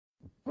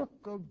book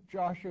of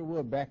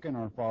Joshua back in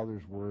our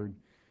Father's Word.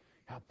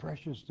 How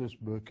precious this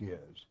book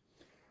is.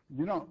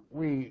 You know,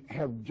 we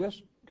have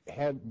just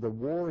had the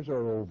wars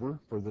are over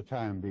for the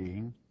time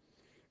being,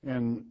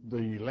 and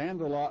the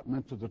land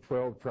allotment to the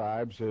 12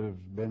 tribes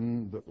have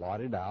been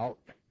allotted out.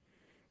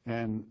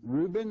 And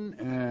Reuben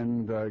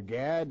and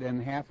Gad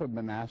and half of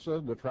Manasseh,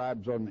 the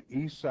tribes on the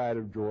east side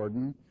of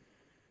Jordan,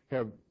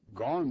 have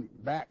gone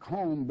back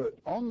home, but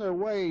on their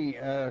way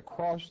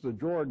across the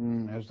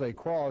Jordan, as they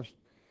crossed,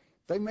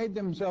 they made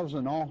themselves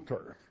an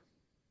altar.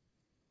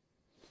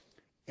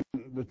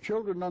 And the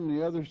children on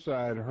the other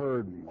side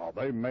heard, well,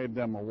 they made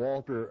them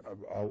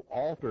an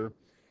altar,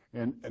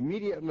 and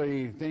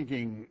immediately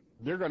thinking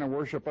they're going to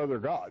worship other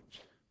gods.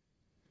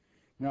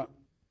 Now,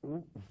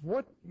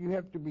 what you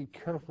have to be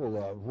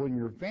careful of when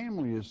your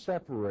family is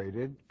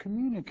separated,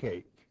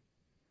 communicate.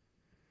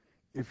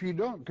 If you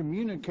don't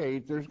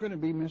communicate, there's going to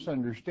be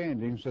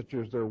misunderstandings, such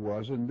as there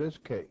was in this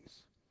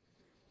case.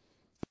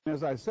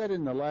 As I said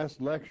in the last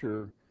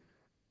lecture,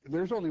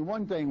 there's only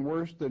one thing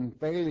worse than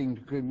failing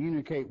to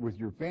communicate with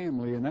your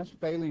family, and that's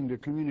failing to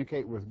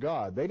communicate with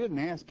God. They didn't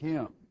ask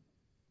him.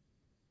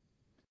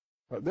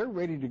 They're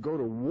ready to go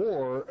to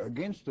war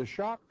against the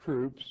shock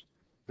troops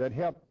that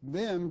helped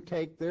them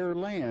take their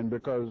land,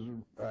 because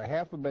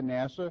half of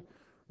Manasseh,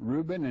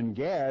 Reuben and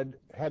Gad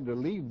had to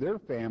leave their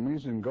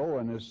families and go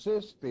and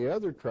assist the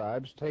other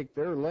tribes take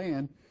their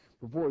land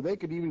before they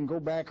could even go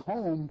back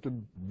home to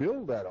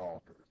build that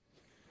altar.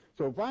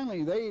 So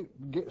finally they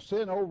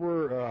sent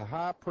over a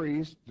high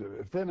priest,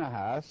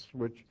 Phinehas,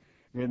 which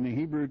in the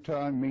Hebrew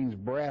tongue means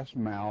brass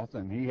mouth,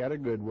 and he had a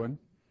good one.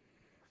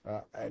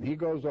 And he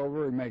goes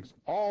over and makes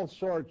all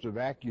sorts of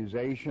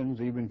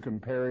accusations, even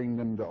comparing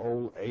them to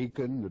old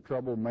Achan, the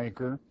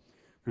troublemaker,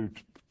 who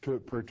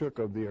partook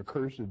of the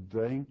accursed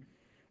thing.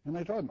 And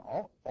they told him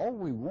all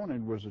we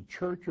wanted was a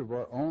church of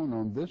our own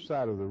on this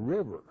side of the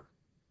river,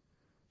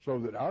 so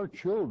that our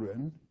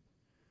children,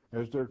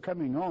 as they're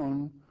coming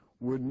on,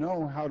 would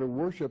know how to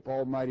worship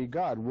Almighty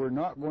God. We're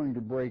not going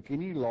to break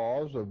any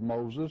laws of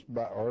Moses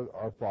or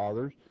our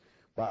fathers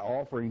by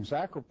offering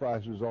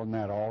sacrifices on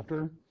that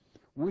altar.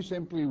 We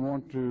simply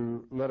want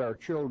to let our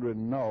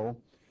children know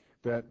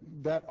that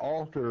that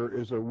altar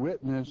is a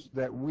witness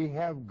that we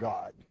have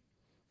God,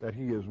 that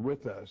he is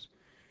with us.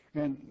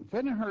 And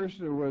Phinehas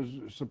was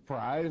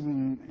surprised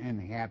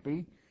and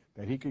happy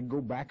that he could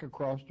go back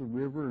across the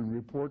river and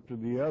report to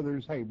the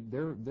others, hey,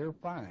 they're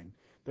fine.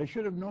 They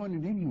should have known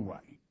it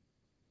anyway.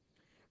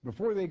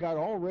 Before they got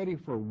all ready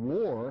for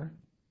war,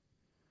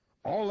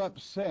 all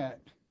upset,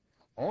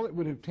 all it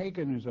would have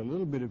taken is a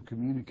little bit of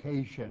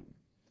communication.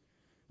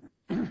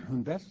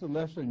 That's the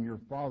lesson your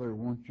Father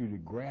wants you to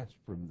grasp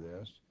from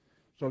this.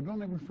 So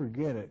don't ever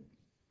forget it.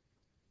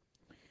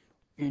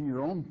 In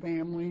your own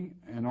family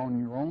and on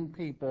your own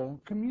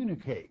people,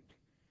 communicate.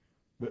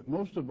 But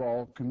most of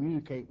all,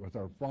 communicate with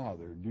our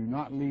Father. Do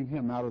not leave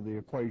him out of the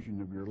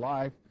equation of your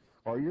life,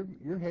 or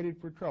you're headed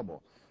for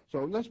trouble.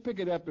 So let's pick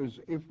it up, as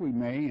if we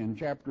may, in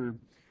chapter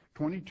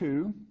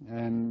 22,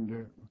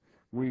 and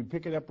we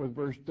pick it up with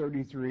verse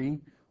 33,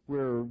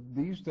 where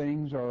these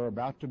things are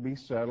about to be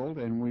settled,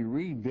 and we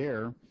read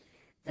there,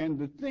 and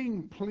the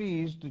thing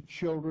pleased the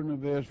children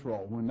of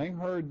Israel when they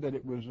heard that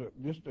it was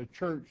just a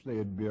church they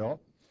had built.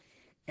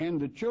 And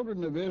the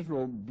children of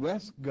Israel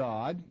blessed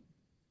God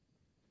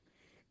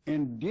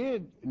and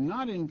did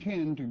not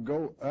intend to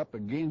go up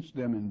against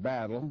them in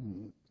battle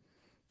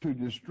to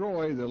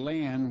destroy the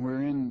land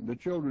wherein the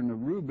children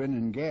of Reuben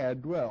and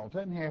Gad dwelt,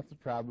 and half the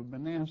tribe of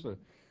Manasseh.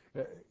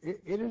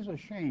 It is a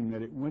shame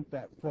that it went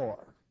that far.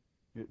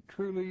 It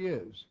truly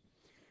is.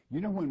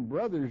 You know, when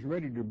brother's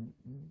ready to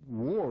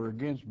war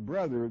against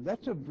brother,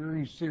 that's a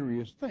very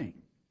serious thing.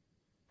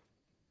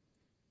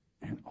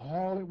 And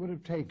all it would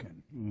have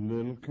taken,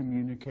 little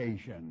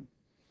communication.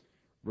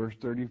 Verse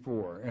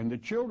 34, and the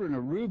children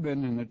of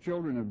Reuben and the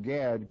children of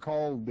Gad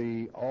called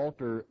the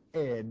altar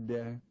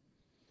Ed,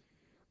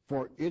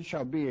 for it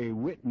shall be a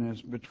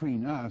witness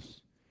between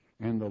us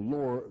and the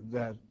Lord,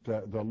 that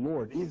the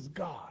Lord is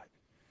God,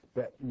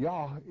 that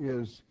Yah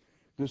is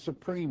the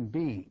supreme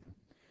being.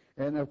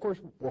 And of course,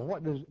 well,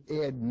 what does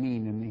Ed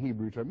mean in the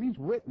Hebrew term? It means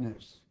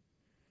witness.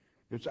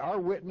 It's our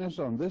witness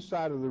on this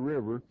side of the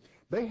river.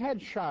 They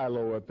had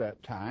Shiloh at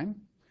that time,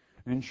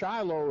 and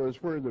Shiloh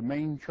is where the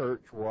main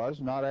church was,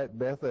 not at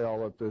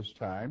Bethel at this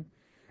time.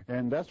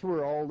 And that's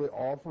where all the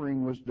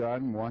offering was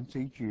done once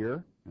each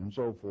year and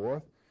so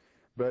forth.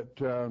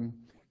 But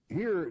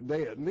here,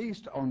 they at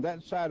least on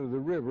that side of the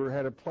river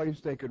had a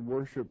place they could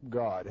worship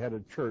God, had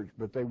a church,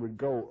 but they would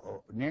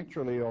go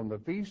naturally on the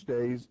feast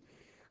days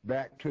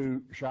back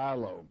to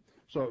Shiloh.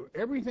 So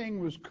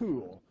everything was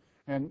cool.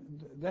 And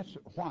that's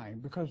why,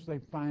 because they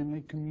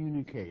finally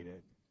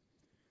communicated.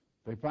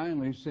 They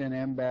finally sent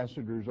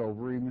ambassadors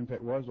over, even if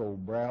it was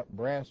old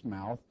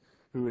Brassmouth,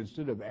 who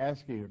instead of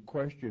asking a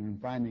question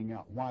and finding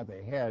out why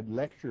they had,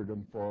 lectured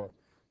them for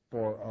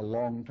a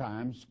long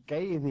time,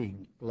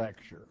 scathing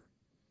lecture,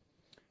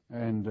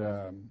 and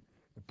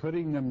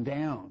putting them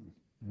down,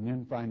 and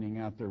then finding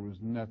out there was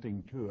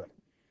nothing to it.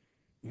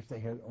 If they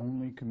had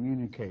only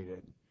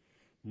communicated.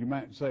 You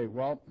might say,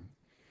 well,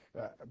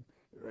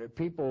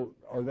 people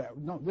are that.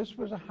 No, this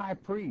was a high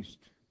priest.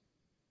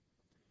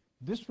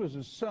 This was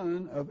a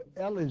son of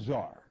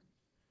Eleazar,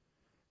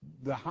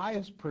 the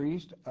highest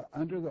priest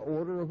under the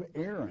order of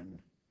Aaron.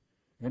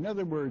 In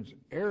other words,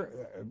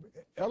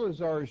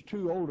 Eleazar's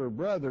two older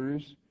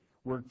brothers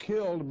were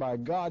killed by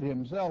God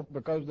himself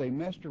because they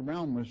messed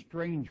around with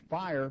strange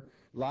fire,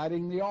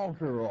 lighting the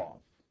altar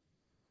off,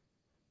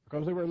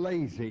 because they were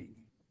lazy.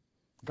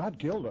 God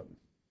killed them.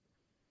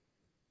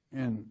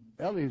 And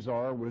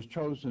Eleazar was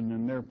chosen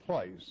in their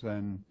place,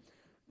 and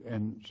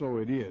so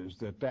it is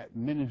that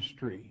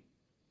ministry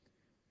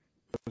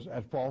was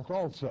at fault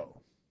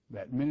also.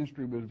 That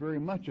ministry was very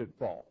much at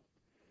fault.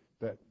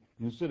 That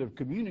instead of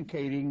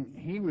communicating,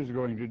 he was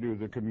going to do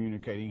the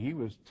communicating. He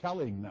was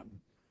telling them.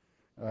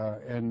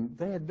 And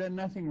they had done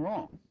nothing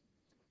wrong.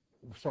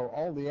 So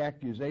all the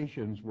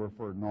accusations were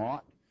for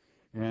naught.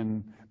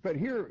 But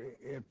here,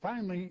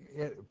 finally,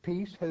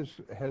 peace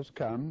has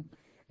come.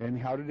 And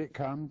how did it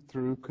come?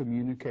 Through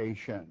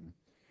communication.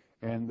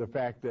 And the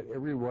fact that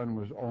everyone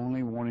was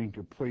only wanting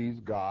to please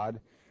God.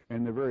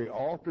 And the very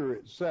altar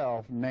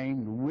itself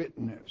named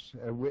witness,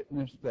 a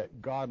witness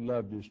that God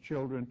loved his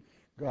children.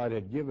 God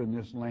had given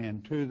this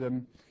land to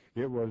them.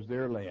 It was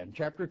their land.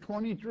 Chapter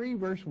 23,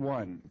 verse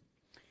 1.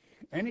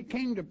 And it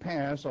came to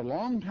pass a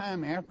long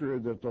time after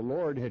that the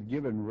Lord had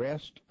given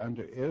rest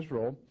unto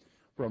Israel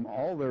from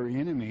all their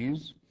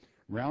enemies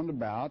round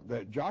about,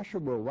 that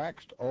Joshua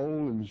waxed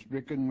old and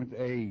stricken with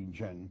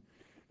age. And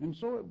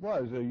so it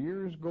was. The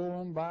years go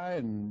on by,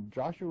 and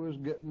Joshua was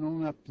getting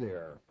on up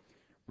there.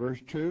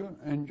 Verse 2,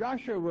 and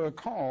Joshua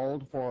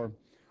called for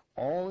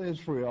all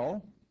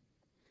Israel,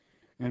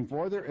 and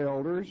for their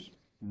elders,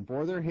 and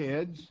for their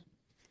heads,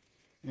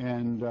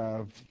 and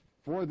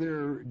for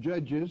their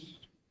judges,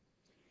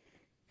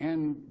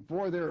 and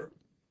for their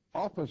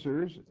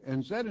officers,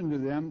 and said unto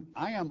them,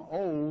 I am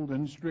old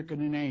and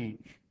stricken in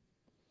age.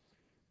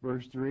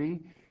 Verse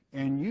 3,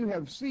 and you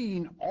have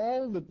seen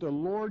all that the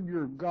Lord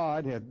your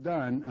God hath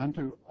done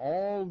unto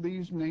all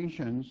these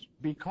nations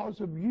because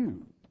of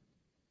you.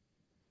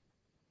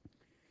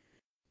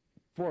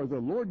 For the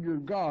Lord your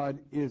God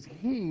is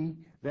he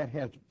that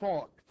hath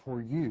fought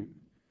for you.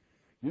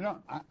 You know,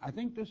 I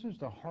think this is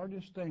the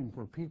hardest thing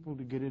for people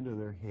to get into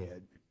their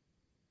head.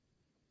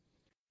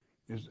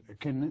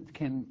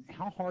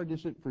 How hard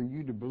is it for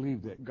you to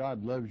believe that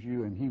God loves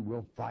you and he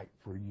will fight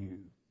for you?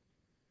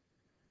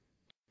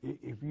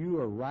 If you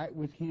are right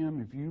with him,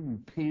 if you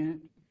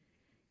repent,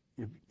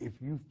 if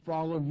you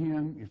follow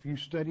him, if you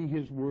study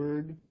his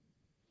word,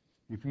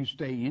 if you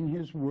stay in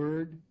his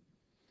word,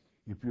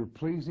 if you're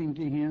pleasing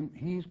to him,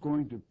 he's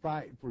going to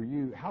fight for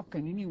you. How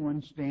can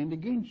anyone stand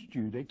against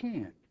you? They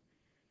can't.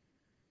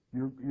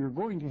 You're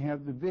going to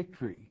have the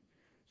victory.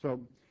 So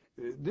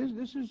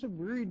this is a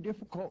very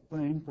difficult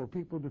thing for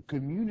people to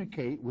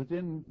communicate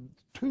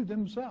to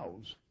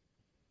themselves.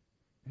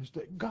 Is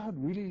that God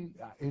really,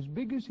 as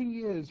big as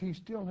he is, he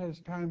still has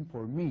time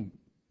for me.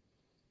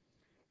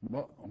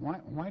 Well,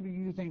 why do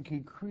you think he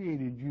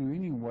created you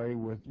anyway?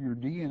 With your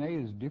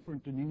DNA is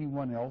different than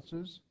anyone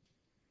else's?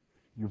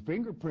 Your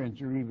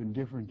fingerprints are even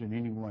different than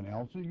anyone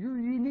else's. You're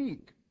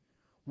unique.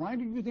 Why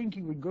do you think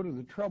he would go to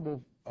the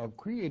trouble of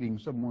creating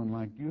someone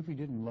like you if he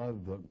didn't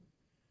love them?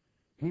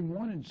 He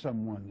wanted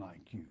someone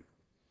like you.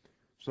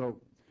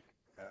 So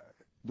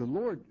the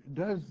Lord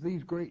does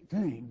these great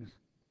things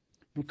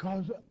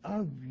because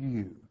of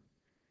you.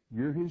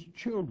 You're his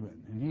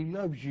children, and he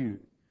loves you.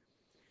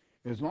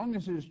 As long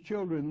as his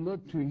children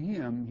look to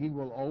him, he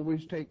will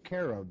always take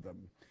care of them.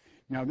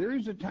 Now, there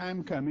is a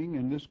time coming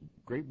in this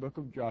great book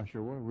of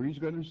Joshua where he's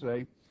going to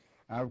say,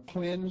 I've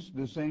cleansed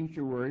the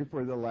sanctuary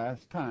for the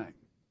last time.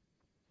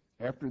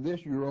 After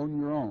this, you're on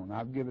your own.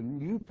 I've given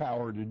you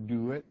power to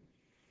do it.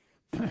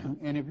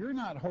 And if you're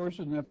not horse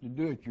enough to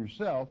do it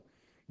yourself,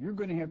 you're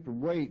going to have to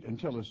wait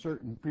until a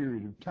certain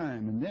period of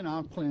time, and then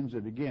I'll cleanse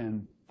it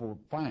again for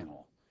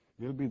final.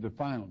 It'll be the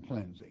final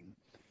cleansing.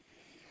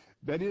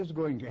 That is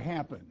going to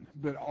happen.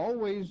 But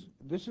always,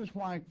 this is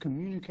why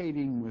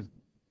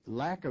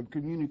lack of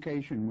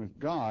communication with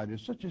God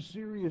is such a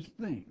serious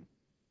thing.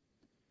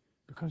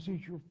 Because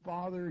he's your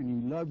Father,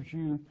 and he loves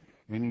you,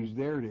 and he's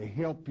there to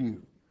help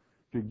you,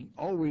 to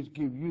always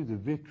give you the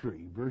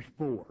victory. Verse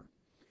 4.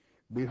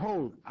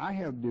 Behold, I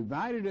have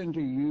divided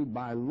unto you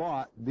by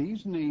lot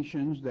these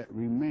nations that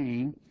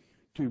remain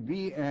to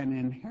be an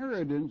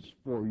inheritance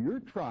for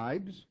your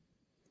tribes,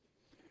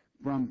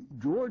 from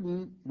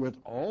Jordan with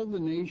all the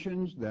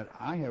nations that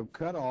I have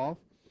cut off,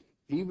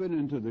 even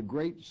into the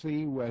great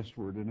sea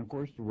westward. And of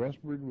course, the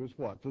westward was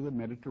what? To the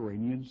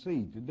Mediterranean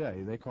Sea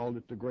today. They called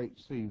it the Great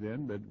Sea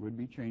then, but it would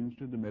be changed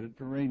to the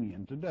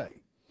Mediterranean today.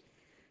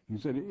 He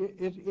said,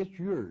 it's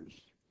yours.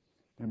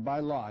 And by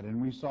lot,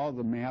 and we saw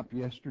the map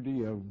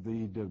yesterday of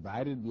the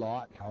divided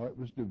lot, how it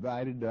was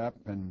divided up,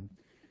 and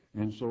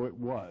so it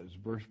was.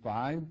 Verse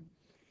 5,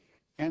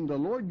 and the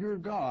Lord your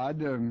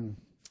God,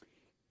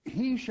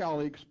 he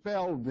shall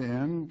expel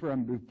them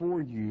from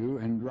before you,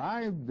 and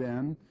drive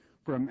them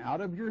from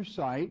out of your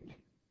sight,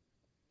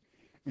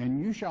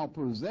 and you shall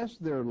possess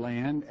their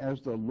land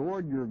as the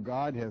Lord your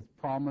God hath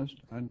promised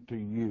unto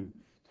you.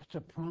 That's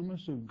a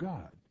promise of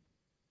God.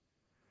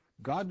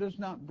 God does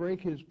not break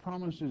his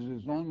promises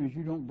as long as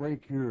you don't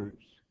break yours.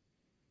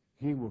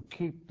 He will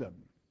keep them.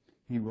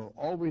 He will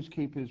always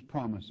keep his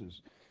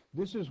promises.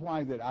 This is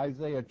why that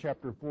Isaiah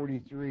chapter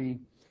 43,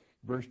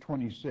 verse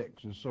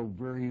 26 is so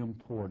very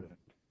important.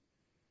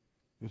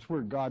 It's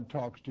where God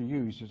talks to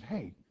you. He says,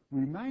 hey,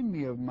 remind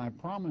me of my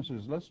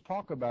promises. Let's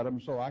talk about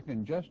them so I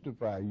can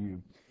justify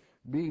you.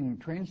 Being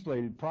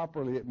translated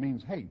properly, it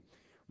means, hey,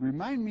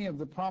 remind me of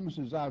the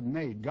promises I've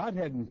made. God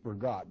hadn't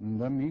forgotten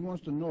them. He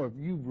wants to know if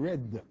you've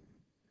read them.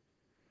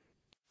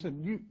 He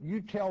said,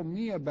 you tell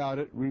me about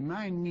it,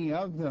 remind me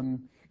of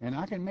them, and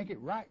I can make it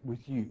right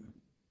with you.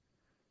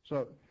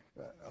 So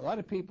a lot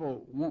of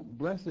people want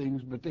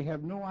blessings, but they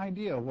have no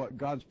idea what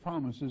God's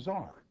promises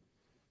are.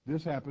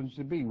 This happens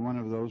to be one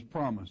of those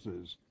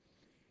promises.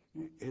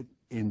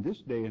 In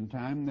this day and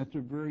time, that's a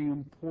very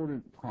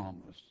important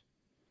promise,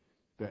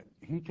 that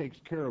he takes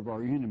care of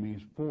our enemies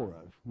for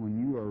us when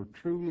you are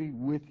truly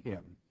with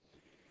him.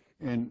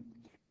 And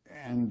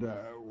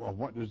well,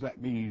 what does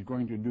that mean? He's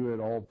going to do it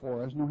all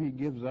for us? No, he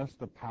gives us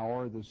the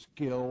power, the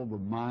skill, the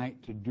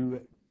might to do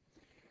it,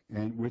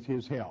 and with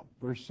his help.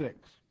 Verse 6,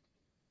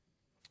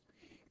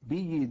 be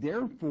ye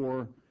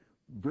therefore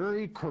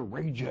very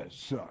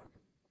courageous,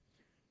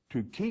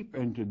 to keep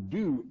and to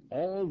do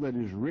all that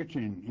is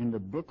written in the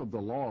book of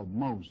the law of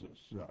Moses,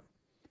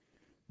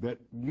 that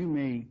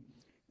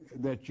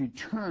you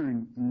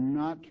turn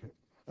not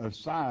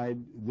aside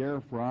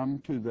therefrom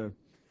to the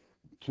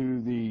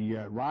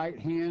right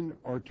hand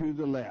or to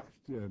the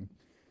left,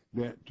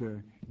 that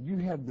you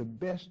have the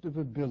best of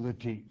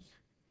abilities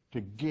to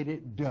get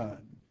it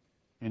done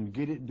and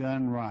get it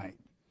done right.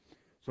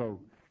 So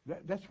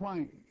that's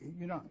why,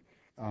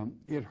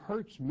 it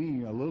hurts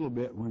me a little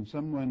bit when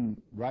someone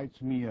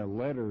writes me a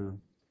letter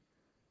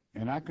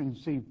and I can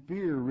see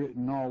fear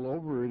written all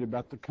over it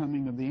about the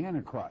coming of the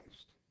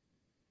Antichrist.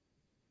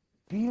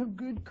 Be of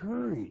good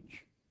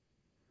courage.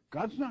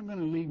 God's not going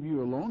to leave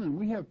you alone, and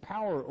we have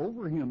power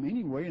over him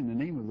anyway in the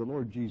name of the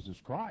Lord Jesus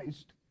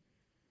Christ.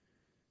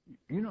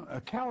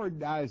 A coward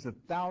dies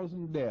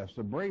 1,000 deaths.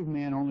 A brave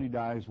man only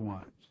dies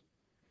once.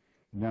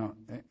 Now,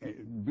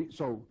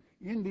 so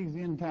in these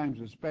end times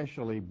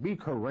especially, be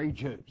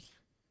courageous.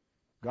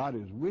 God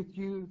is with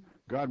you.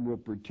 God will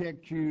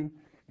protect you,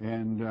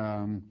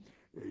 and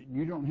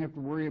you don't have to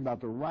worry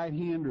about the right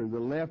hand or the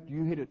left.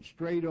 You hit it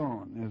straight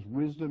on as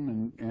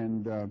wisdom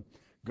and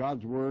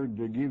God's word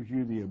gives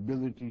you the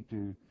ability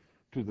to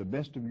the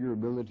best of your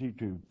ability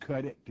to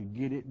cut it, to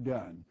get it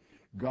done.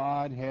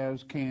 God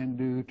has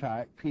can-do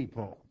type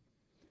people.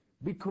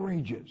 Be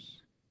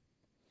courageous.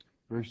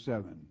 Verse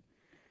 7,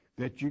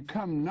 that you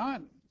come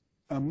not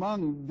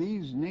among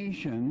these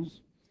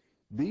nations,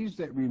 these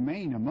that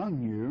remain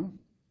among you,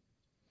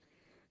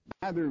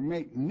 neither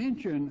make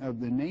mention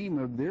of the name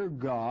of their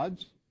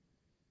gods,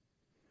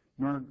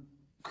 nor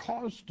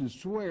cause to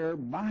swear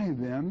by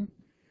them,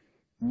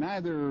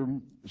 neither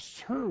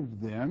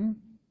serve them,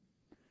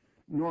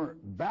 nor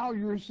bow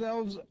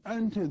yourselves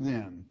unto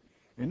them.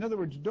 In other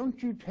words,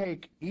 don't you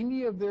take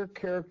any of their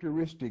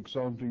characteristics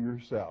onto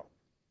yourself.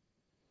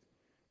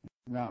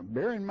 Now,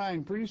 bear in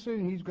mind, pretty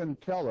soon he's going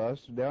to tell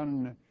us down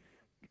in the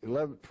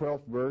 11th,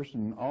 12th verse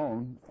and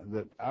on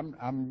that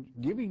I'm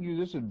giving you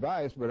this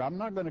advice, but I'm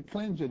not going to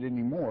cleanse it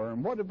anymore.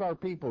 And what have our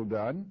people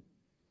done?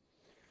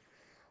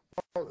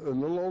 Well, a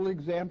little old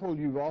example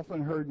you've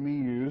often heard me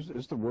use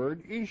is the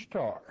word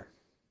Ishtar.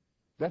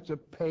 That's a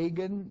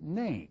pagan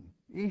name,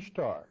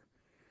 Ishtar.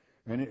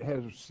 And it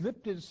has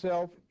slipped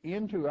itself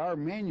into our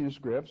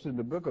manuscripts in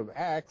the book of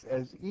Acts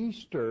as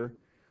Easter,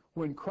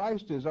 when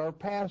Christ is our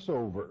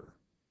Passover.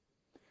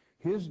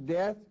 His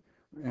death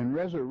and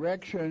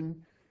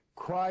resurrection,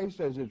 Christ,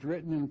 as it's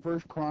written in 1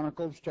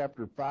 Chronicles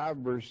chapter 5,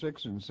 verse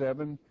 6 and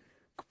 7,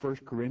 1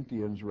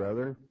 Corinthians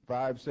rather,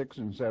 5, 6,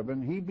 and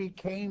 7, he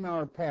became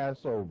our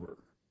Passover.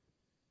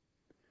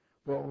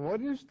 Well,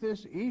 what is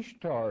this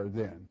Ishtar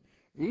then?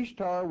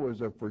 Ishtar was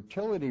a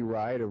fertility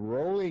rite of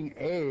rolling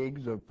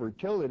eggs of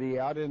fertility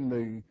out in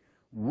the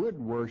wood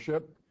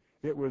worship.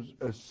 It was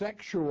a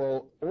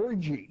sexual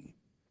orgy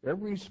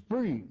every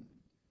spring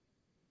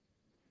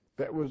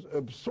that was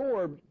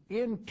absorbed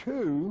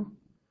into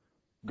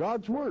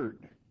God's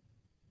Word.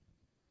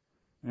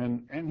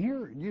 And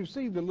here you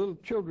see the little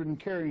children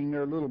carrying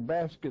their little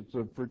baskets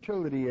of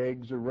fertility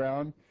eggs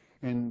around,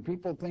 and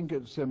people think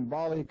it's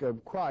symbolic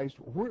of Christ.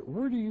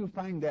 Where do you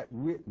find that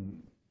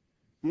written?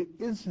 It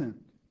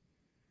isn't.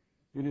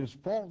 It is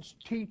false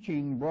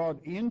teaching brought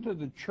into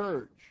the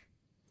church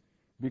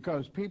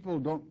because people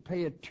don't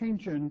pay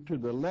attention to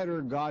the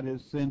letter God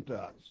has sent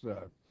us.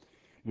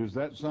 Is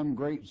that some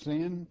great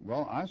sin?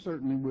 Well, I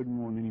certainly wouldn't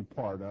want any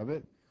part of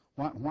it.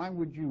 Why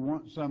would you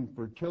want some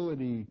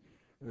fertility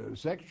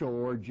sexual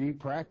orgy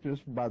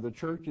practiced by the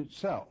church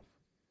itself?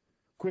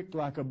 Quick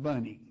like a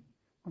bunny.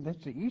 Well,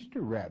 that's the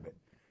Easter rabbit.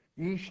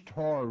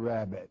 Ishtar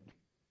rabbit.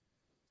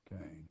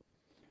 Okay.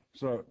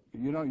 So,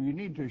 you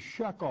need to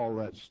shuck all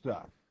that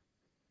stuff.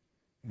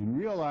 And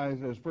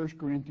realize, as 1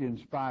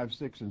 Corinthians 5,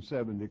 6, and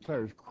 7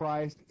 declares,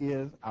 Christ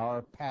is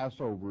our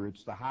Passover.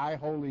 It's the high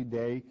holy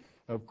day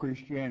of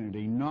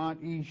Christianity, not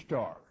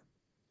Ishtar.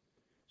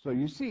 So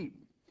you see,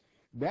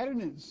 that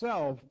in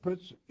itself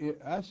puts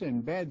us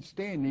in bad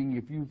standing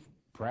if you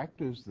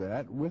practice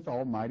that with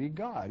Almighty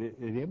God. It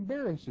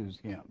embarrasses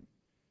Him.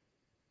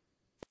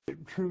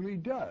 It truly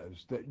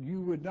does, that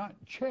you would not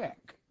check.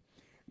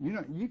 You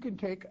know, you can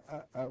take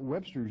a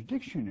Webster's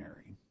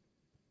Dictionary,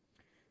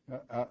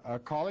 a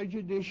college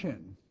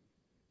edition,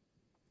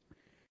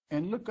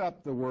 and look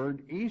up the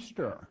word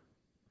Easter,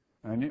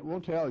 and it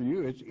will tell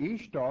you it's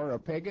Ishtar, a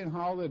pagan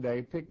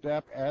holiday picked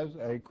up as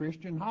a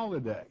Christian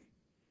holiday.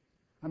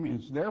 I mean,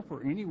 it's there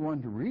for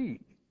anyone to read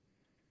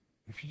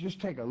if you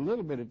just take a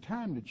little bit of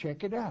time to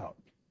check it out.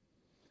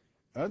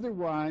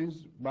 Otherwise,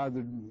 by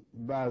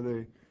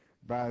the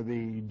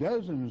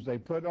dozens, they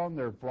put on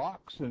their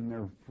frocks and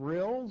their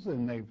frills,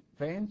 and they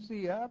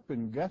fancy up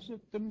and gusset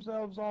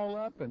themselves all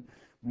up and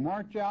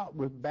march out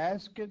with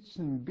baskets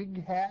and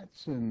big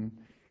hats, and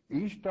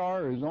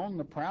Ishtar is on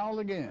the prowl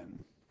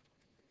again.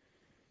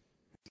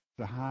 It's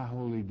the high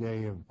holy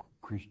day of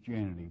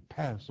Christianity,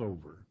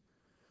 Passover,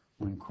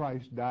 when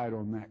Christ died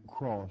on that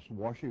cross,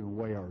 washing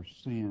away our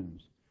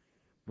sins,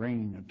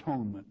 bringing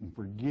atonement and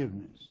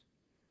forgiveness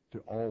to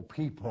all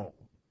people.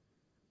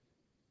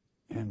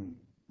 And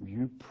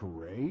you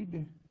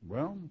parade?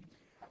 Well,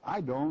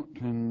 I don't,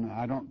 and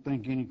I don't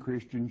think any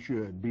Christian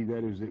should, be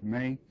that as it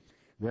may.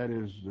 That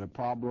is the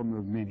problem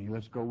of many.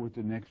 Let's go with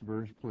the next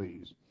verse,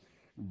 please.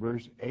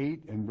 Verse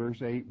 8, and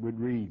verse 8 would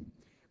read,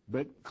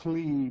 but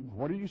cleave.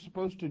 What are you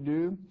supposed to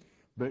do?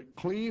 But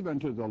cleave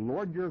unto the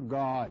Lord your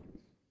God,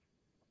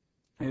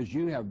 as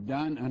you have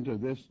done unto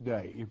this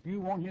day. If you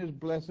want His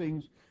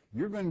blessings,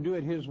 you're going to do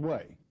it His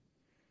way.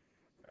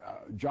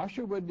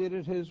 Joshua did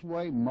it his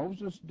way.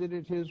 Moses did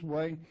it his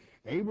way.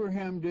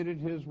 Abraham did it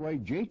his way.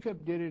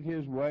 Jacob did it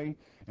his way.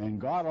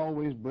 And God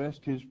always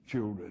blessed His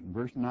children.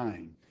 Verse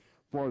 9.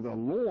 For the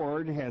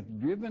Lord hath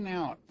driven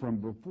out from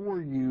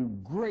before you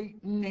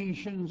great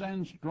nations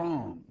and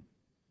strong.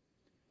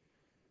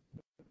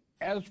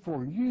 As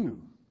for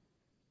you,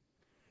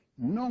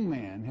 no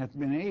man hath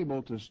been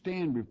able to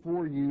stand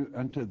before you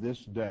unto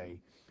this day.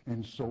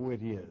 And so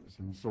it is,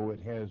 and so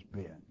it has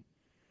been.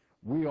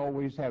 We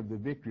always have the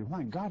victory.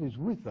 Why? God is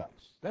with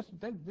us.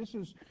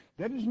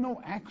 That is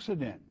no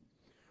accident.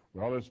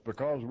 Well, it's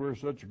because we're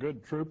such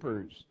good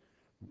troopers.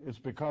 It's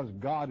because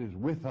God is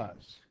with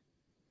us.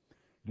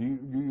 Do you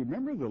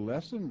remember the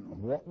lesson,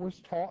 what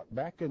was taught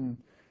back in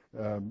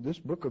this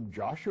book of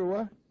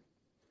Joshua?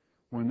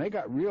 When they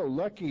got real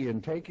lucky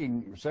in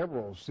taking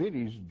several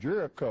cities,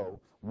 Jericho,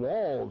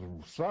 walls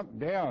sunk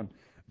down.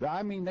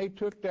 I mean, they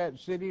took that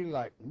city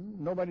like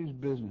nobody's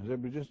business.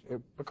 It was just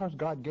because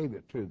God gave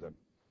it to them.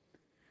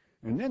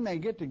 And then they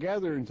get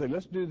together and say,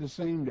 let's do the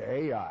same to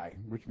Ai,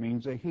 which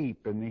means a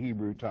heap in the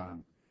Hebrew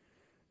tongue.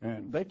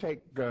 And they take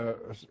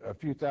a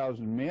few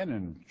thousand men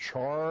and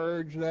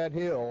charge that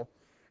hill,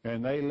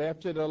 and they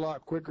left it a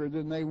lot quicker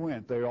than they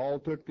went. They all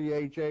took the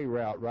HA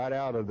route right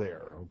out of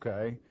there,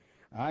 okay?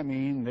 I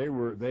mean,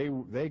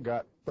 they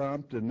got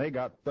thumped, and they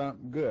got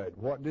thumped good.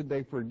 What did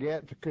they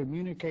forget? To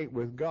communicate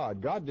with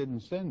God. God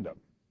didn't send them.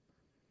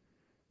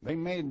 They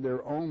made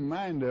their own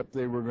mind up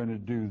they were going to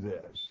do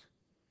this.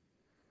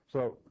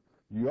 So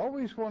you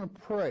always want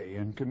to pray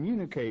and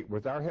communicate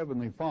with our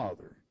Heavenly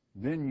Father.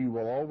 Then you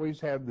will always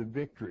have the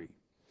victory.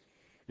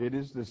 It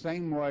is the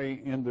same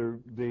way in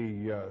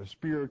the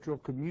spiritual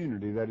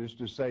community, that is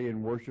to say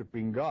in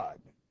worshiping God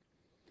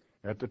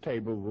at the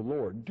table of the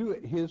Lord. Do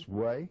it His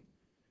way.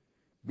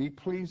 Be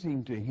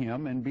pleasing to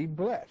Him and be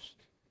blessed.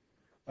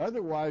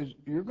 Otherwise,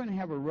 you're going to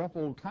have a rough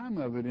old time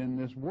of it in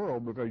this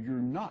world because you're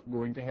not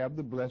going to have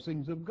the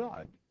blessings of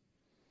God.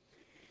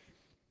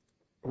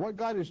 What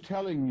God is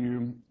telling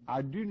you,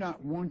 I do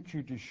not want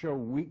you to show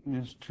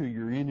weakness to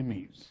your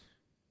enemies.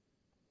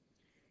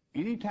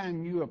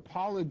 Anytime you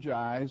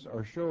apologize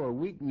or show a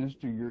weakness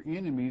to your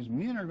enemies,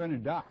 men are going to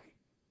die.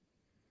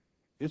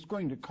 It's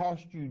going to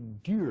cost you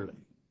dearly.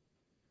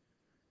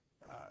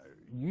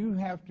 You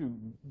have to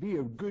be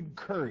of good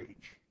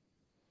courage.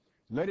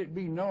 Let it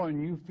be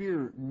known you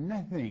fear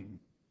nothing,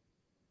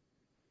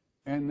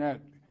 and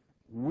that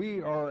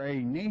we are a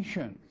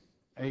nation,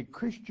 a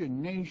Christian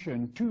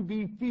nation, to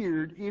be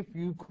feared if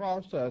you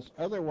cross us.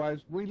 Otherwise,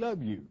 we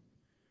love you.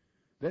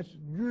 That's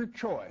your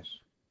choice.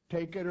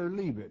 Take it or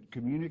leave it.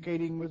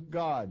 Communicating with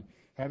God,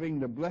 having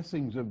the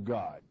blessings of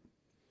God.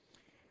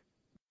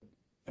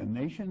 A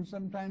nation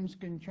sometimes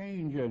can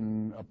change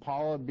and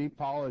be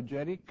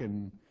apologetic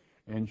and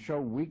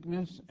show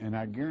weakness, and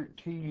I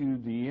guarantee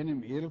you the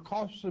enemy, it'll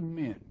cost some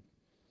men.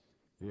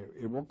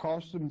 It will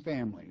cost some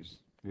families.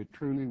 It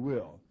truly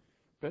will.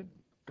 But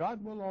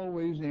God will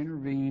always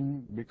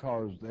intervene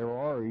because there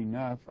are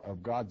enough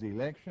of God's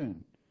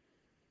election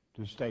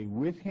to stay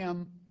with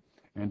Him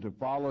and to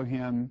follow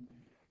Him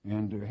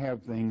and to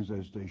have things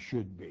as they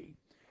should be.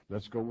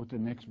 Let's go with the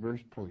next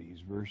verse, please.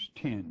 Verse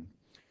 10.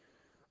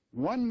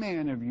 One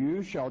man of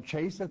you shall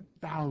chase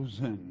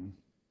 1,000.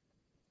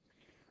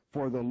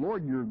 For the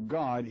Lord your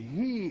God,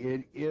 he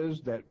it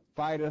is that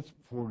fighteth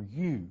for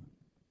you,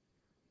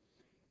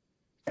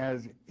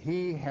 as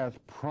he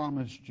hath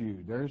promised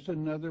you. There's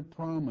another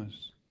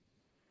promise.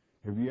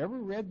 Have you ever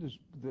read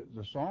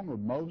the Song of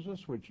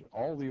Moses, which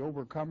all the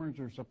overcomers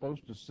are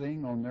supposed to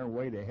sing on their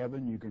way to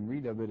heaven? You can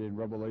read of it in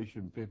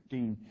Revelation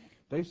 15.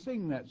 They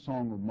sing that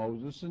Song of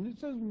Moses, and it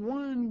says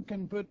one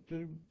can put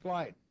to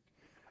flight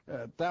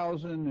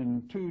 1,000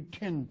 and 2,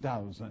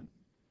 10,000.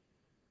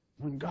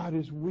 When God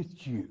is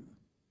with you,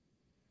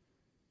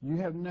 you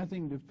have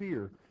nothing to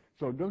fear.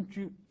 So don't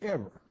you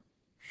ever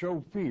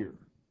show fear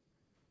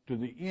to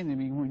the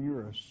enemy when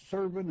you're a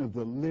servant of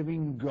the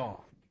living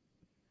God,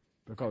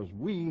 because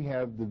we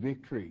have the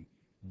victory.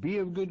 Be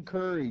of good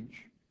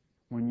courage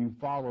when you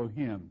follow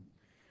him.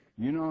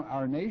 You know,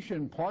 our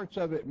nation, parts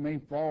of it may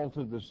fall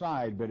to the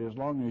side, but as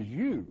long as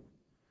you,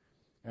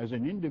 as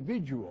an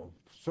individual,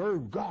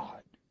 serve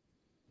God,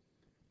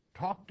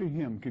 talk to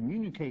him,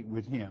 communicate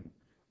with him,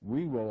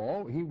 he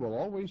will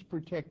always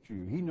protect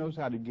you. He knows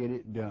how to get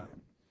it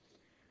done.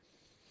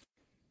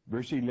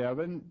 Verse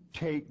 11,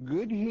 take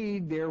good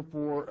heed,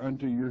 therefore,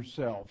 unto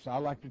yourselves. I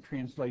like to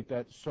translate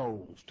that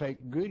souls. Take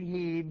good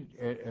heed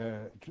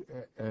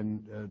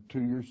to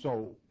your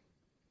soul,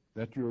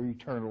 that's your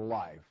eternal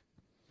life,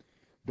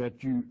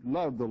 that you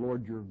love the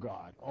Lord your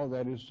God. Oh,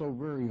 that is so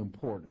very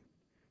important.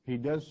 He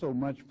does so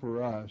much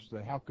for us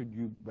that how could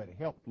you but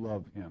help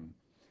love him?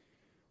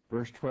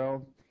 Verse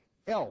 12,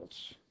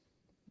 else,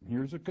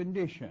 here's a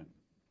condition,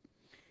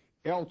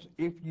 else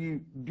if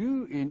you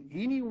do in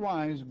any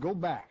wise go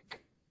back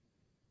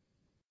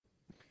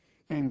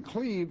and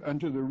cleave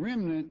unto the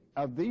remnant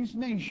of these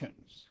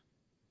nations,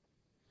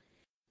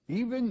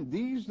 even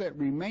these that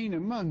remain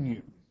among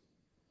you,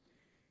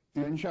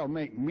 and shall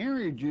make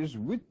marriages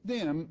with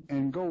them,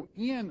 and go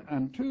in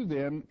unto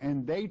them,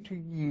 and they to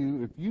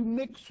you, if you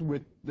mix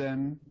with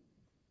them,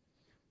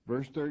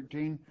 verse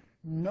 13,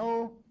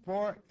 know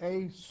for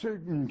a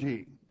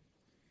certainty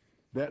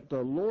that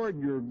the Lord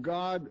your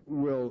God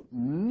will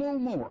no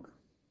more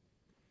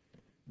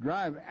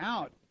drive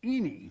out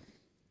any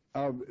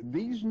of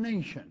these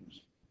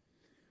nations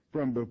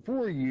from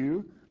before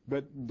you,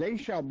 but they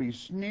shall be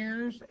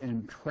snares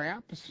and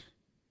traps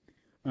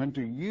unto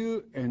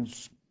you, and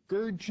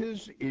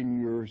scourges in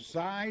your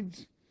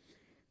sides,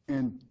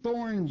 and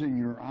thorns in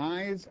your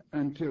eyes,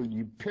 until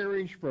you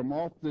perish from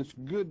off this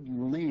good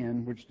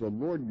land which the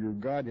Lord your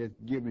God hath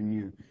given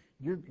you.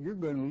 You're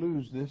going to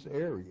lose this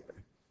area.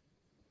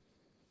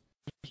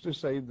 Just to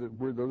say that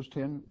where those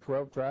 10,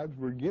 12 tribes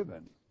were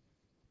given,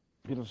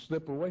 it'll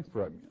slip away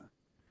from you.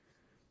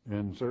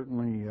 And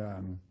certainly,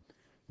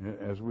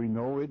 as we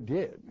know, it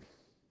did.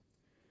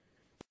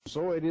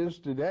 So it is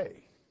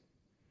today.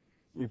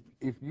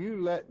 If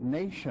you let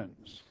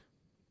nations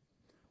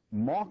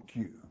mock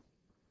you,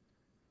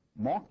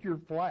 mock your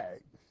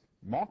flag,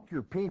 mock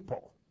your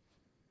people,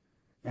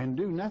 and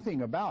do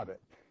nothing about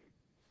it,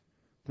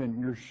 then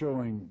you're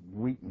showing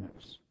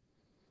weakness.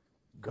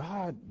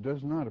 God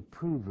does not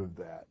approve of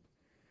that.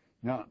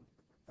 Now,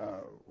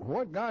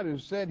 what God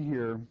has said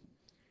here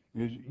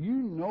is, you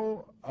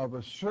know of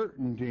a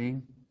certainty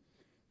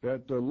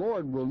that the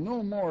Lord will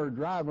no more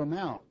drive them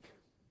out.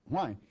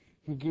 Why?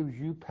 He gives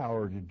you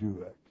power to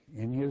do it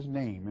in his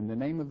name, in the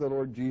name of the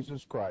Lord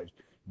Jesus Christ.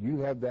 You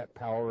have that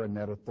power and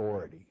that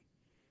authority,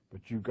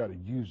 but you've got to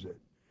use it.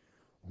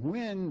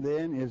 When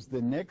then is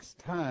the next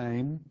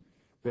time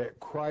that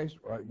Christ,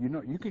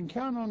 you can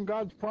count on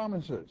God's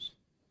promises.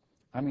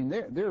 I mean,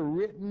 they're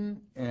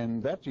written,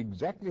 and that's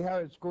exactly how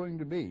it's going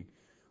to be.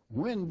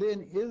 When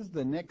then is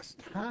the next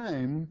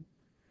time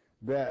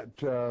that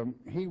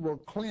he will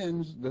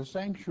cleanse the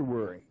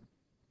sanctuary?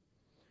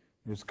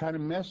 It's kind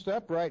of messed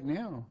up right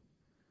now.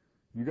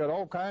 You got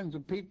all kinds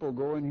of people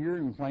going here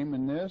and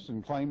claiming this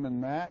and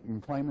claiming that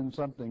and claiming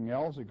something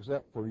else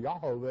except for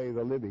Yahweh,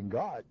 the living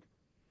God.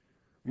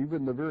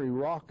 Even the very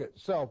rock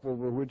itself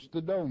over which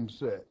the dome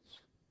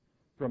sits,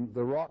 from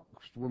the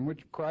rocks from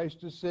which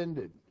Christ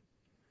ascended.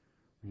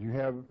 You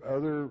have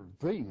other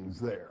things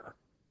there.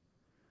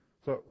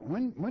 So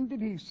when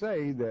did he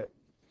say that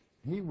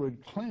he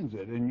would cleanse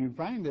it? And you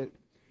find it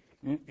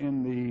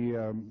in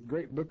the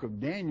great book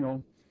of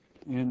Daniel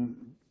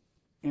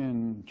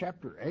in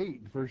chapter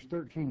 8, verse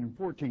 13 and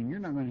 14. You're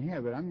not going to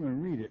have it. I'm going to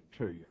read it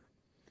to you.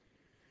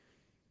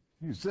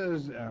 He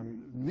says,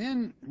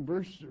 then,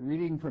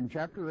 reading from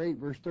chapter 8,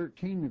 verse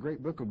 13, the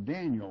great book of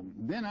Daniel,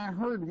 then I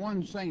heard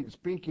one saint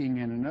speaking,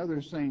 and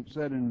another saint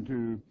said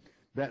unto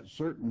that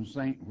certain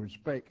saint which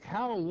spake,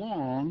 how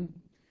long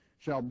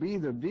shall be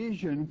the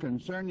vision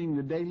concerning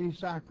the daily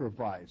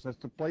sacrifice? That's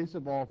the place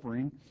of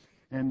offering,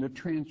 and the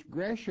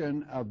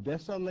transgression of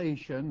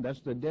desolation,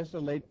 that's the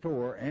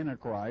desolator,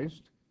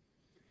 Antichrist,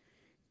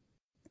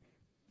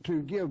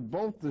 to give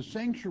both the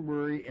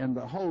sanctuary and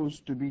the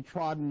host to be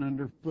trodden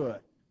under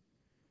foot.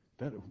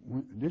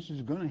 This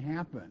is going to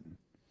happen.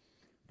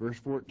 Verse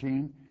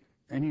 14,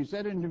 and he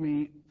said unto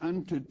me,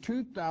 unto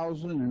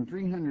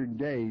 2,300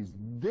 days,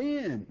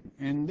 then,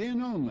 and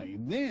then only,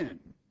 then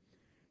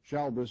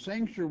shall the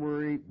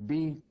sanctuary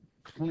be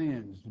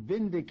cleansed,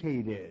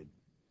 vindicated.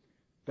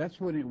 That's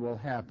when it will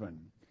happen.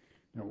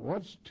 Now,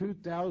 what's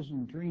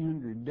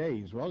 2,300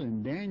 days? Well,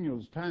 in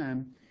Daniel's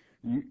time,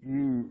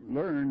 you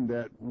learn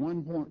that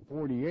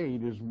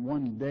 1.48 is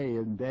 1 day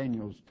in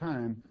Daniel's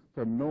time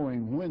from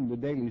knowing when the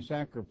daily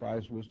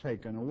sacrifice was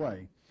taken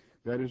away.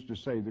 That is to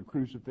say, the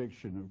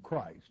crucifixion of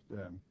Christ.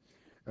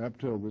 Up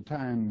till the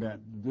time that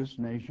this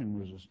nation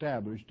was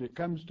established, it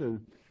comes to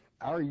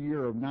our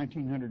year of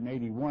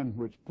 1981,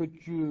 which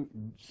puts you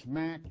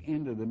smack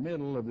into the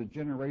middle of the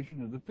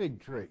generation of the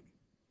fig tree.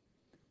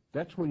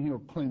 That's when he'll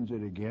cleanse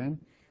it again,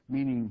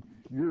 meaning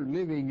you're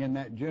living in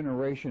that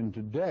generation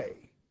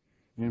today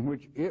in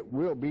which it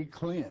will be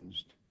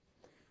cleansed.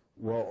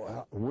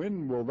 Well,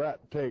 when will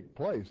that take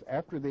place?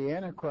 After the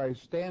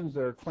Antichrist stands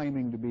there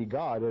claiming to be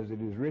God, as it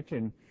is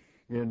written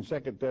in 2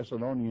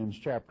 Thessalonians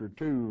chapter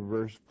 2,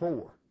 verse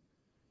 4.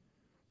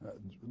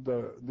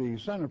 The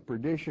son of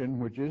perdition,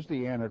 which is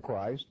the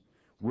Antichrist,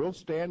 will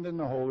stand in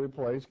the holy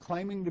place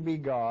claiming to be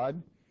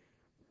God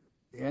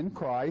in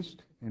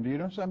Christ. And do you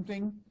know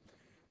something?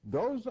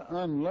 Those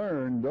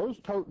unlearned, those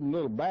toting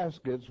little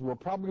baskets, will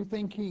probably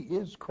think he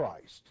is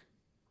Christ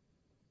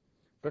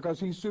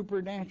because he's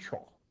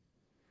supernatural.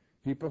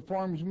 He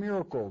performs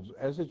miracles.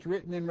 As it's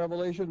written in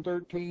Revelation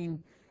 13,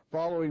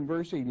 following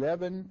verse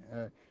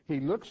 11,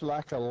 he looks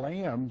like a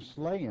lamb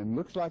slain.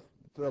 Looks like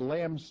the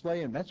lamb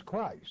slain. That's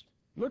Christ.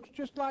 Looks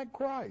just like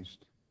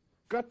Christ.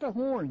 Got the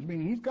horns,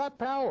 meaning he's got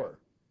power.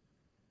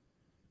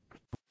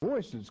 The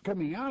voice that's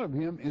coming out of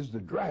him is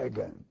the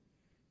dragon,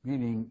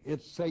 meaning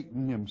it's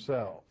Satan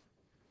himself.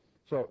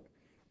 So,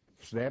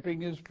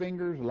 snapping his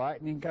fingers,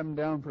 lightning coming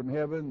down from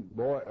heaven,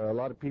 boy, a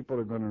lot of people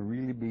are going to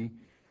really be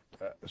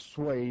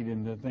swayed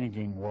into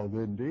thinking, well,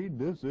 indeed,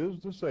 this is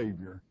the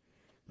Savior.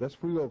 That's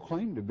who he'll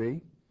claim to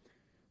be.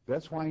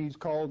 That's why he's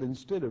called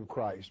instead of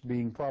Christ,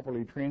 being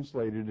properly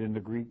translated into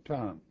Greek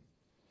tongue.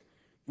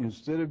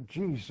 Instead of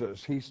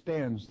Jesus, he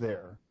stands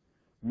there,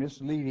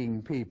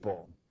 misleading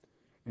people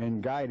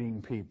and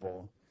guiding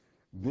people.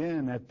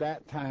 Then at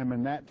that time,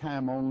 and that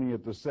time only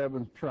at the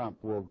seventh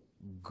trump, will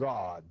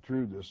God,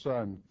 through the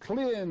Son,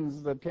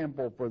 cleanse the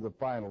temple for the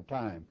final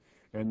time,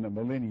 and the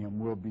millennium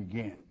will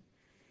begin.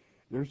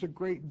 There's a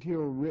great deal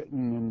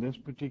written in this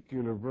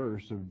particular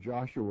verse of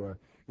Joshua.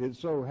 It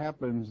so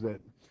happens that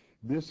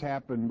this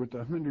happened with the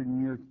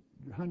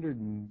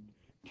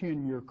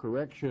 110-year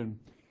correction,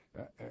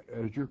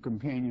 as your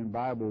companion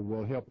Bible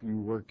will help you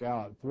work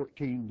out.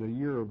 The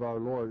year of our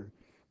Lord,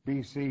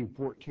 BC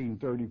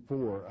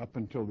 1434, up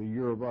until the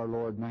year of our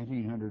Lord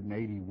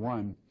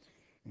 1981,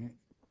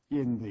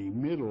 in the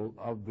middle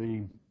of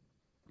the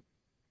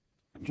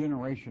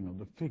generation of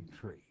the fig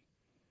tree.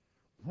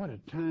 What a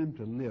time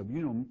to live.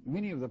 You know,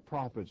 many of the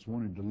prophets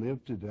wanted to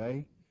live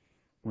today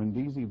when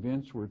these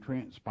events were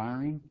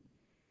transpiring.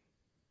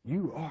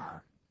 You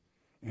are.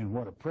 And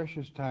what a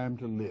precious time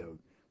to live.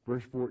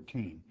 Verse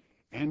 14.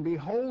 And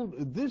behold,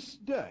 this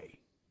day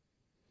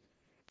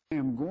I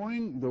am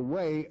going the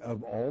way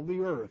of all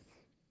the earth.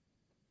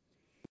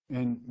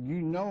 And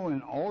you know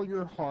in all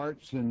your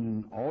hearts and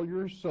in all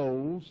your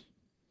souls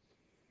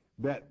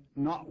that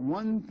not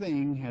one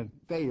thing hath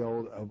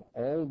failed of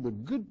all the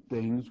good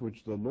things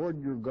which the Lord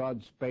your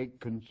God spake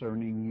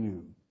concerning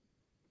you.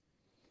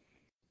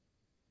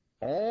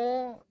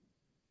 All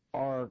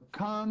are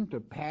come to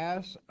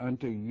pass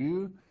unto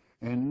you,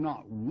 and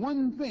not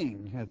one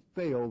thing hath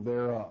failed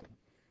thereof.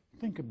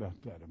 Think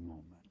about that a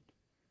moment.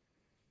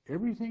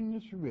 Everything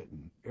that's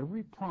written,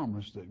 every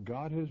promise that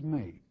God has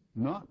made,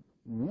 not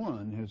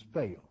one has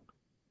failed.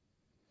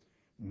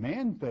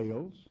 Man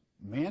fails.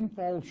 Man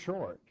falls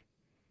short.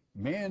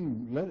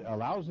 Man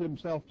allows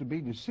himself to be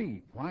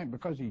deceived. Why?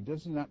 Because he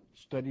does not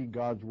study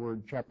God's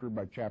Word chapter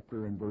by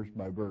chapter and verse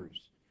by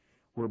verse,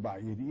 whereby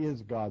it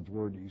is God's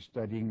Word he's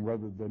studying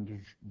rather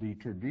than the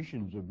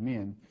traditions of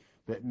men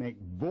that make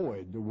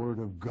void the Word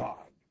of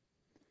God.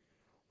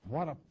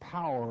 What a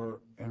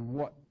power and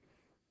what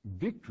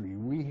victory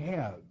we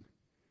have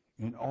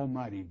in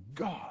Almighty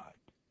God.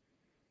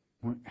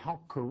 How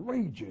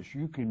courageous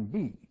you can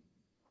be,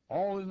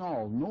 all in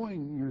all,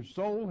 knowing your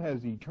soul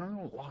has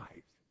eternal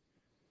life.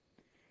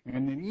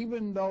 And that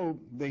even though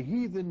the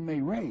heathen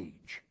may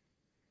rage,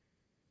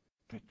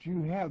 that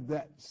you have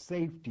that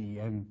safety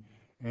and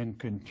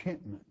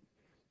contentment.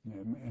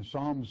 And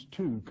Psalms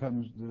 2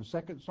 comes, the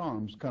second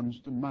Psalms comes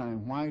to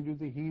mind. Why do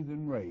the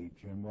heathen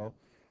rage? And well,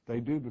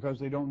 they do because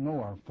they don't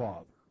know our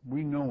Father.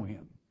 We know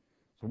him.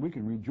 So we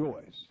can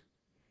rejoice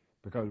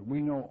because we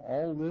know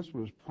all this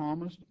was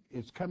promised.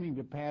 It's coming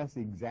to pass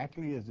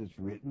exactly as it's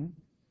written.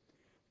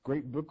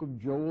 Great book of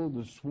Joel,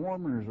 the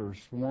swarmers are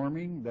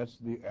swarming. That's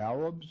the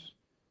Arabs.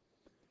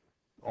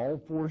 All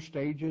four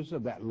stages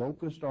of that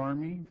locust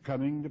army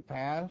coming to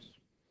pass.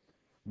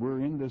 We're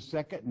in the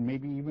second and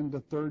maybe even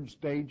the third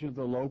stage of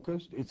the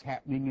locust. It's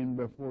happening in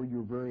before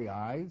your very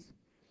eyes.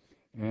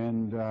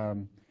 And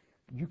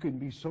you can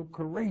be so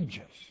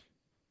courageous.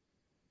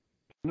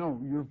 No,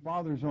 your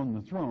Father's on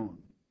the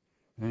throne.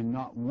 And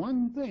not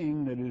one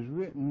thing that is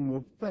written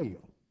will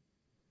fail.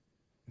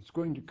 It's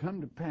going to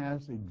come to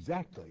pass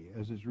exactly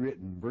as is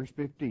written. Verse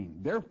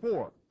 15.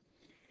 Therefore,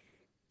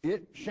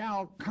 It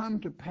shall come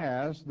to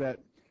pass that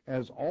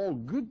as all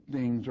good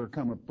things are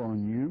come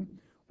upon you,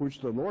 which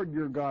the Lord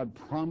your God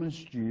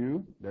promised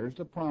you, there's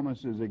the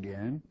promises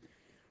again,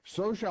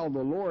 so shall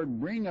the Lord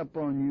bring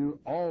upon you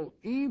all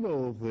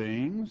evil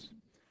things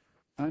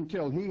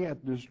until he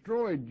hath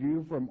destroyed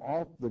you from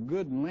off the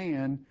good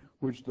land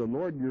which the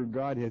Lord your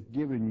God hath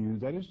given you.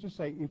 That is to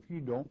say, if you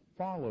don't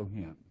follow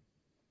him.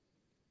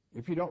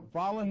 If you don't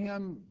follow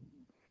him,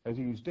 as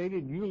he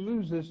stated, you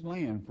lose this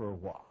land for a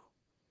while.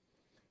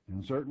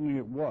 And certainly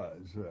it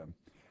was.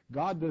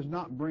 God does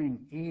not bring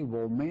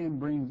evil. Man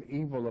brings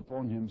evil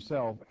upon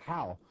himself.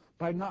 How?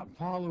 By not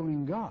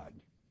following God,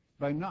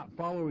 by not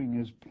following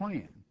his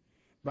plan,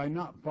 by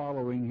not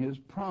following his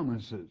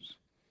promises.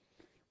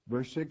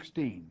 Verse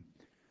 16,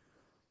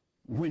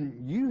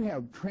 when you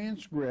have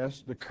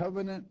transgressed the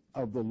covenant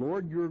of the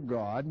Lord your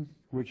God,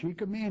 which he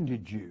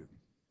commanded you,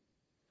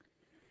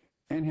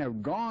 and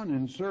have gone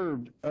and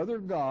served other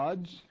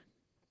gods,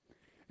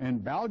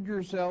 and bowed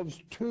yourselves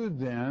to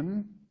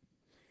them,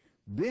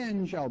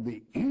 then shall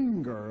the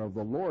anger of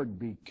the Lord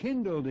be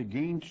kindled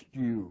against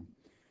you,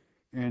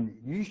 and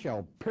ye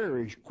shall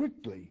perish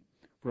quickly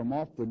from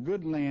off the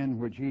good land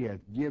which he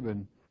hath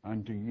given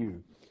unto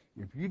you.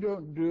 If you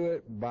don't do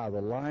it by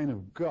the line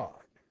of God,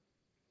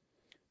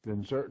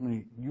 then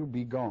certainly you'll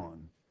be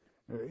gone.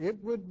 It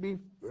would be,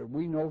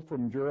 we know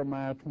from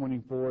Jeremiah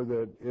 24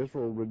 that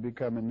Israel would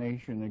become a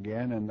nation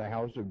again, and the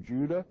house of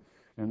Judah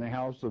and the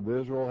house of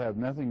Israel have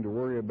nothing to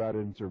worry about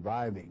in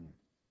surviving.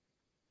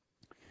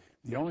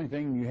 The only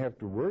thing you have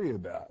to worry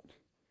about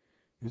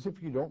is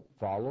if you don't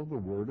follow the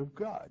Word of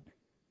God.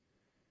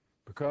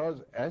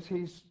 Because as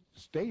he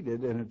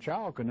stated, and a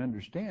child can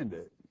understand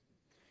it,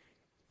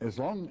 as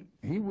long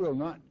he will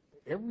not,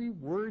 every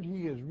word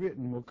he has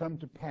written will come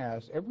to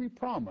pass, every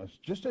promise,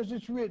 just as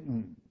it's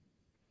written,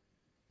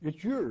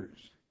 it's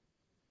yours.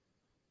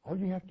 All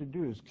you have to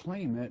do is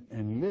claim it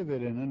and live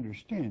it and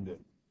understand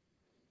it.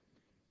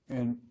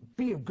 And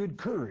be of good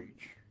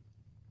courage.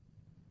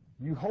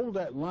 You hold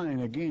that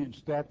line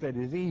against that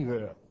is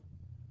evil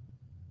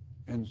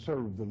and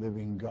serve the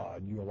living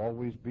God. You'll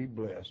always be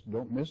blessed.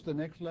 Don't miss the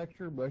next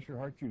lecture. Bless your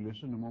heart. You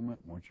listen a moment,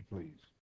 won't you please?